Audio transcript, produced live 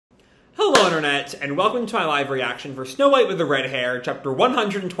Hello Internet, and welcome to my live reaction for Snow White with the Red Hair, chapter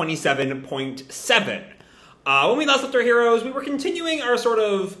 127.7. When we last left our heroes, we were continuing our sort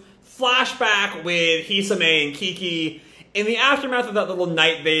of flashback with Hisame and Kiki in the aftermath of that little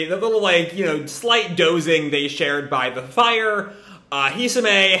night the little, like, you know, slight dozing they shared by the fire.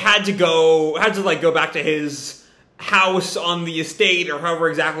 Hisame had to go back to his house on the estate, or however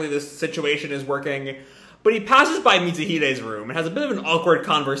exactly this situation is working. But he passes by Mitsuhide's room and has a bit of an awkward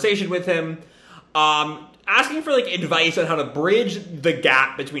conversation with him, asking for, like, advice on how to bridge the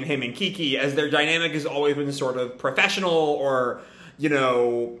gap between him and Kiki, as their dynamic has always been sort of professional or, you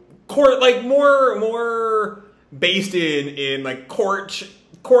know, more based in like court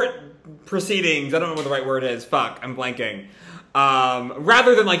proceedings. I don't know what the right word is. Fuck, I'm blanking.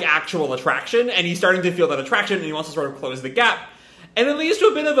 Rather than, like, actual attraction, and he's starting to feel that attraction, and he wants to sort of close the gap. And it leads to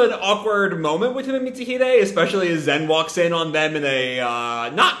a bit of an awkward moment with him and Mitsuhide, especially as Zen walks in on them in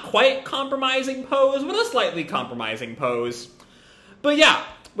a not quite compromising pose, but a slightly compromising pose. But yeah,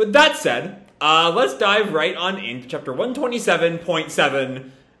 with that said, let's dive right on into chapter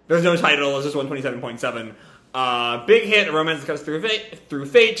 127.7. There's no title, it's just 127.7. Big hit, romance cuts through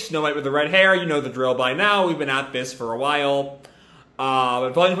fate, Snow White with the red hair, you know the drill by now, we've been at this for a while.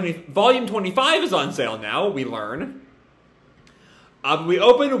 But volume 25 is on sale now, we learn. We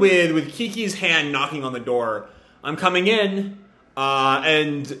open with Kiki's hand knocking on the door. I'm coming in,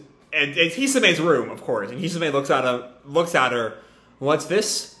 and it's Hisame's room, of course. And Hisame looks at her. What's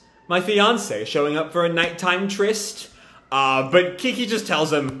this? My fiance showing up for a nighttime tryst. But Kiki just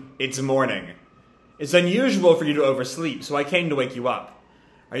tells him it's morning. It's unusual for you to oversleep, so I came to wake you up.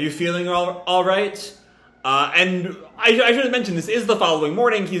 Are you feeling all right? And I should have mentioned, this is the following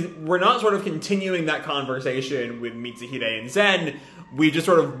morning. We're not sort of continuing that conversation with Mitsuhide and Zen. We just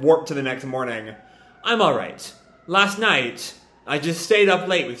sort of warp to the next morning. I'm alright. Last night, I just stayed up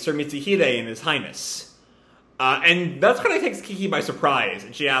late with Sir Mitsuhide and His Highness. And that kind of takes Kiki by surprise,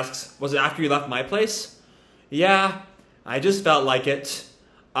 and she asks, was it after you left my place? Yeah, I just felt like it.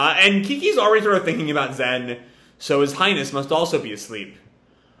 And Kiki's already sort of thinking about Zen, so His Highness must also be asleep.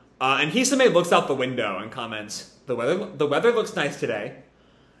 And Hisame looks out the window and comments, the weather looks nice today.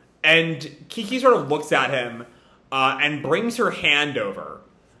 And Kiki sort of looks at him, and brings her hand over.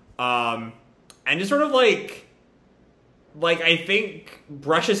 And just sort of like I think,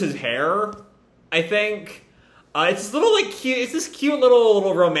 brushes his hair, I think. It's this little, like, cute, it's this cute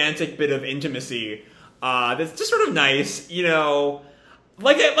little romantic bit of intimacy, that's just sort of nice, you know.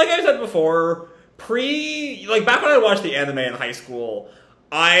 Like I said before, back when I watched the anime in high school,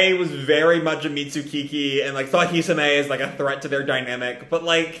 I was very much a HisaKiki and, like, thought Hisame as, like, a threat to their dynamic, but,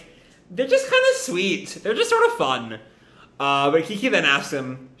 like, they're just kind of sweet. They're just sort of fun. But Kiki then asks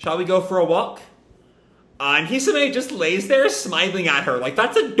him, shall we go for a walk? And Hisame just lays there smiling at her, like,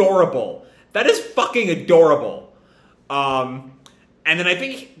 that's adorable. That is fucking adorable. And then I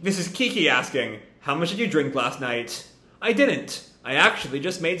think this is Kiki asking, how much did you drink last night? I didn't. I actually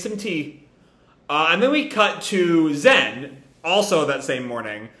just made some tea. And then we cut to Zen, also that same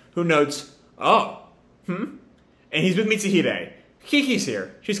morning, who notes, oh, And he's with Mitsuhide. Kiki's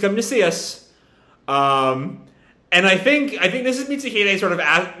here. She's come to see us. And I think this is Mitsuhide sort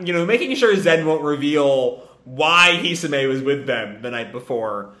of, you know, making sure Zen won't reveal why Hisame was with them the night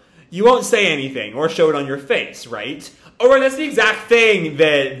before. You won't say anything or show it on your face, right? Or that's the exact thing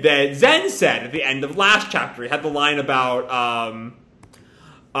that Zen said at the end of last chapter. He had the line about,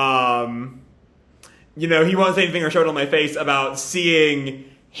 you know, he won't say anything or show it on my face about seeing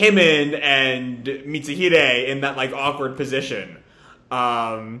him and Mitsuhide in that, like, awkward position.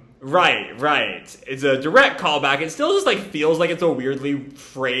 Right. It's a direct callback. It still just, like, feels like it's a weirdly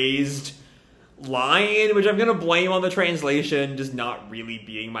phrased line, which I'm gonna blame on the translation just not really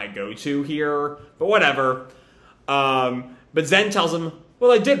being my go-to here, but whatever. But Zen tells him,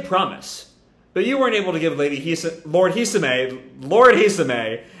 well, I did promise, but you weren't able to give Lord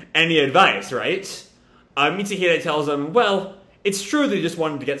Hisame any advice, right? Mitsuhide tells him, well, it's true that he just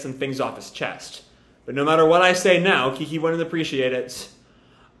wanted to get some things off his chest. But no matter what I say now, Kiki wouldn't appreciate it.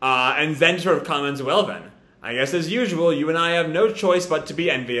 And Zen sort of comments, well then, I guess as usual, you and I have no choice but to be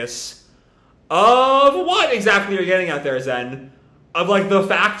envious. Of what exactly are you getting at there, Zen? Of, like, the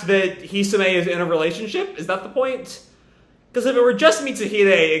fact that Hisame is in a relationship? Is that the point? Because if it were just Mitsuhide,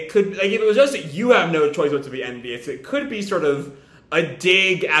 it could, like, if it was just that you have no choice but to be envious, it could be sort of a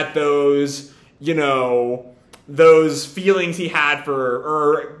dig at those, you know, those feelings he had for,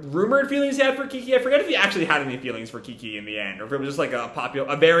 or rumored feelings he had for Kiki. I forget if he actually had any feelings for Kiki in the end, or if it was just like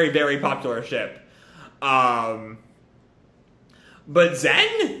a very, very popular ship. But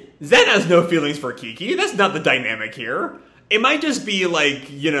Zen has no feelings for Kiki. That's not the dynamic here. It might just be, like,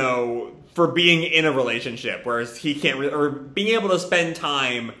 you know, for being in a relationship, whereas he can't or being able to spend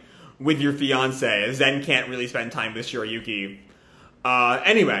time with your fiance, as Zen can't really spend time with Shirayuki.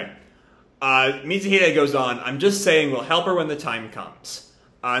 Anyway, Mitsuhide goes on, I'm just saying we'll help her when the time comes.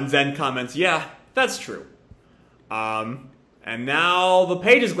 And Zen comments, yeah, that's true. And now the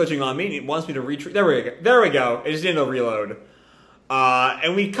page is glitching on me, and it wants me to retreat. There we go. It just didn't reload.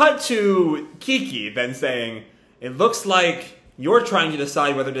 And we cut to Kiki then saying, it looks like you're trying to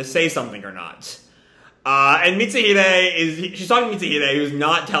decide whether to say something or not. And Mitsuhide she's talking to Mitsuhide, who's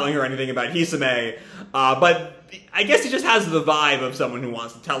not telling her anything about Hisame, but I guess he just has the vibe of someone who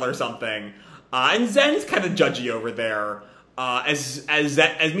wants to tell her something. And Zen's kind of judgy over there, as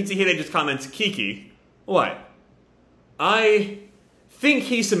Mitsuhide just comments, Kiki, what? I think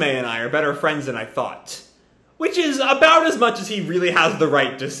Hisame and I are better friends than I thought. Which is about as much as he really has the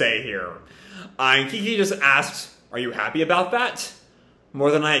right to say here. And Kiki just asks, are you happy about that?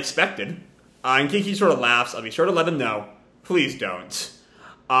 More than I expected. And Kiki sort of laughs. I'll be sure to let him know. Please don't.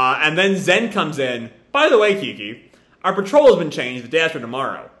 And then Zen comes in. By the way, Kiki, our patrol has been changed the day after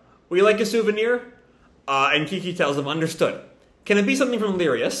tomorrow. Would you like a souvenir? And Kiki tells him, understood. Can it be something from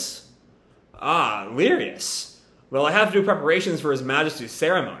Lirius? Ah, Lirius. Well, I have to do preparations for His Majesty's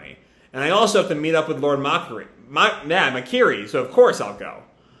ceremony. And I also have to meet up with Lord Makiri, so of course I'll go.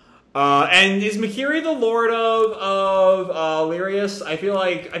 And is Makiri the Lord of Lirius? I feel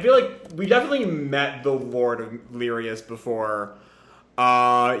like we definitely met the Lord of Lirius before.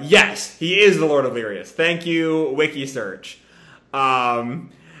 Yes, he is the Lord of Lirius. Thank you, Wiki Search.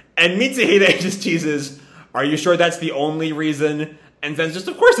 And Mitsuhide just teases, are you sure that's the only reason? And Zen's just,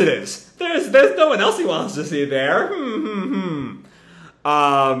 of course it is. There's no one else he wants to see there.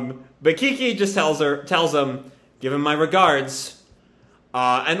 But Kiki just tells him, give him my regards.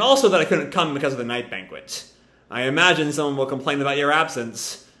 And also that I couldn't come because of the night banquet. I imagine someone will complain about your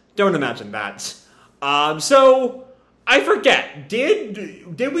absence. Don't imagine that. So, I forget.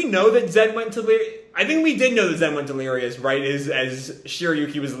 Did we know that Zen went to Lirius? I think we did know that Zen went to Lirius, right, as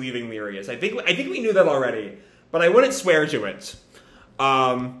Shirayuki was leaving Lirius. I think we knew that already, but I wouldn't swear to it.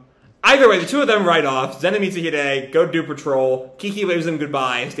 Either way, the two of them ride off. Zen and Mitsuhide go do patrol. Kiki waves them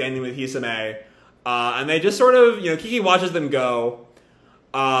goodbye, standing with Hisame. And they just sort of, Kiki watches them go.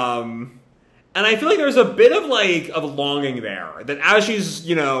 And I feel like there's a bit of longing there. That as she's,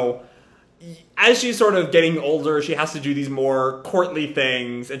 as she's sort of getting older, she has to do these more courtly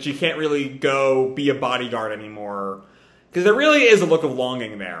things, and she can't really go be a bodyguard anymore. Because there really is a look of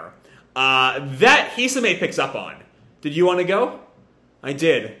longing there. That Hisame picks up on. Did you want to go? I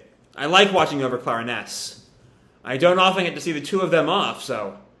did. I like watching over clarinets. I don't often get to see the two of them off,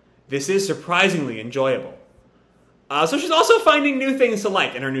 so this is surprisingly enjoyable. So she's also finding new things to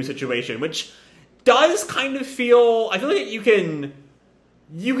like in her new situation, which does kind of feel... I feel like you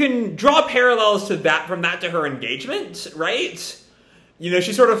can draw parallels to that from that to her engagement, right?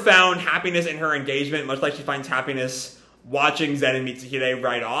 She sort of found happiness in her engagement, much like she finds happiness watching Zen and Mitsuhide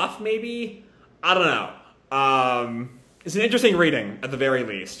ride off, maybe? I don't know. It's an interesting reading, at the very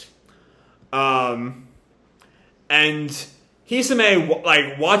least. And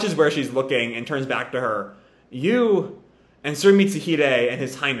Hisame, watches where she's looking and turns back to her. You and Sir Mitsuhide and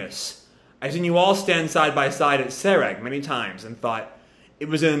His Highness, I've seen you all stand side by side at Sereg many times and thought it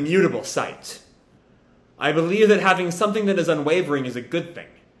was an immutable sight. I believe that having something that is unwavering is a good thing.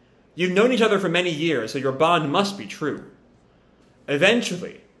 You've known each other for many years, so your bond must be true.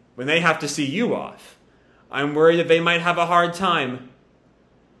 Eventually, when they have to see you off, I'm worried that they might have a hard time.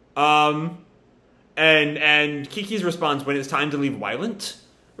 And Kiki's response, when it's time to leave Wylent?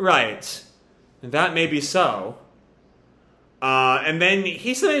 Right. That may be so. And then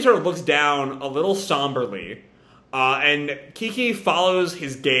Hisame sort of looks down a little somberly. And Kiki follows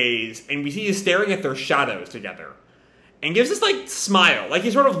his gaze, and we see he's staring at their shadows together. And gives this, smile.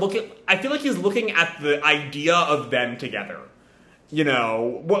 He's sort of looking... I feel like he's looking at the idea of them together.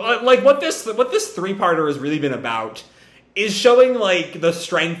 What this three-parter has really been about is showing, the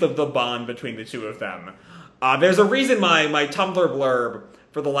strength of the bond between the two of them. There's a reason my Tumblr blurb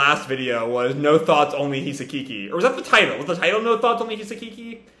for the last video was No Thoughts, Only HisaKiki. Or was that the title? Was the title No Thoughts, Only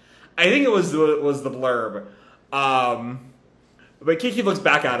HisaKiki? I think it was the blurb. But Kiki looks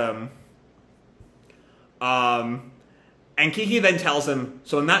back at him. And Kiki then tells him,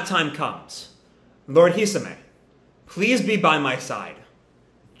 so when that time comes, Lord Hisame, please be by my side,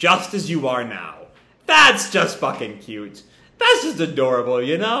 just as you are now. That's just fucking cute. That's just adorable,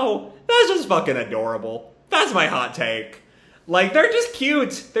 That's just fucking adorable. That's my hot take. They're just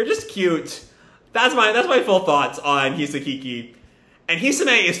cute. They're just cute. That's my full thoughts on HisaKiki. And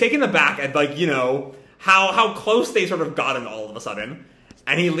Hisame is taken aback at, how close they sort of gotten all of a sudden.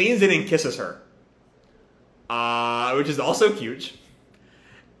 And he leans in and kisses her. Which is also cute.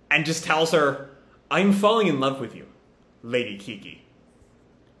 And just tells her, I'm falling in love with you, Lady Kiki.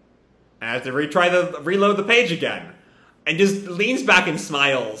 And I have to reload the page again. And just leans back and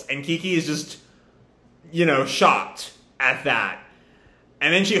smiles. And Kiki is just, you know, shocked at that.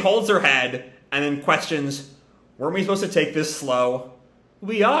 And then she holds her head and then questions, weren't we supposed to take this slow?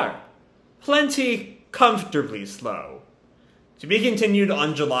 We are. Plenty comfortably slow. To be continued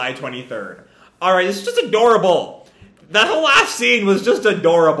on July 23rd. Alright, it's just adorable. That whole last scene was just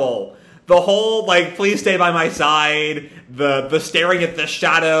adorable. The whole, like, please stay by my side, the staring at the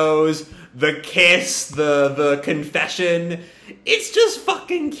shadows, the kiss, the confession. It's just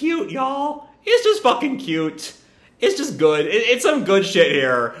fucking cute, y'all. It's just fucking cute. It's just good. It's some good shit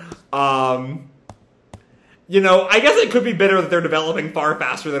here. You know, I guess it could be bitter that they're developing far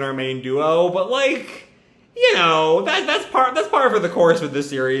faster than our main duo, but like, you know, that's part of the course with this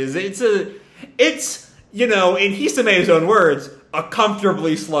series. It's you know, in Hisame's own words, a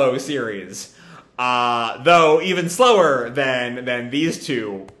comfortably slow series. Though even slower than these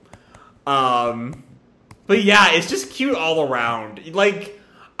two. But yeah, it's just cute all around. Like,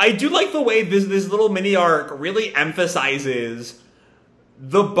 I do like the way this little mini arc really emphasizes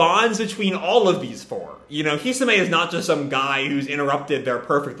the bonds between all of these four. You know, Hisame is not just some guy who's interrupted their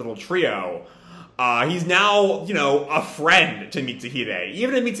perfect little trio. He's now, you know, a friend to Mitsuhide.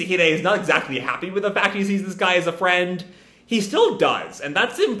 Even if Mitsuhide is not exactly happy with the fact he sees this guy as a friend, he still does, and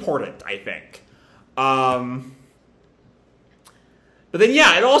that's important, I think. But then,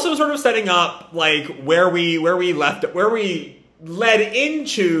 yeah, it also sort of setting up, like, where we led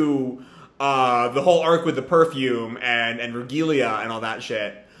into the whole arc with the perfume and Regalia and all that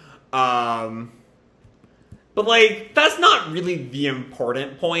shit. But, like, that's not really the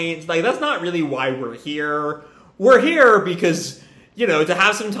important point. Like, that's not really why we're here. We're here because, you know, to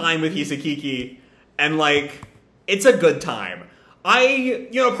have some time with HisaKiki, and, like, it's a good time. You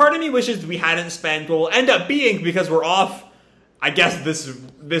know, part of me wishes we hadn't spent what will end up being, because we're off, I guess,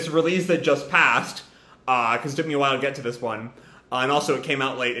 this release that just passed, because it took me a while to get to this one, and also it came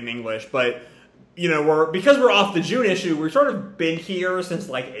out late in English, but, you know, because we're off the June issue, we've sort of been here since,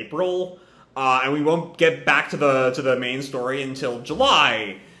 like, April, and we won't get back to the main story until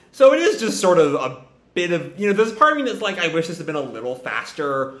July. So it is just sort of a bit of, you know, there's a part of me that's like, I wish this had been a little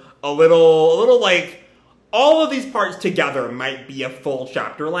faster, a little like, all of these parts together might be a full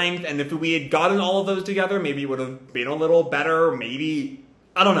chapter length, and if we had gotten all of those together, maybe it would have been a little better, maybe,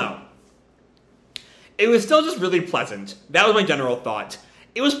 I don't know. It was still just really pleasant. That was my general thought.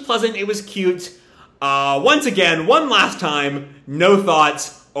 It was pleasant, it was cute. Once again, one last time, no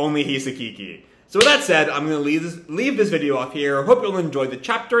thoughts, only HisaKiki. So with that said, I'm going to leave this video off here. Hope you'll enjoy the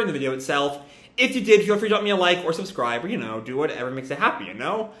chapter and the video itself. If you did, feel free to drop me a like or subscribe, or, you know, do whatever makes you happy, you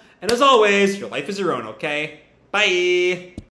know? And as always, your life is your own, okay? Bye!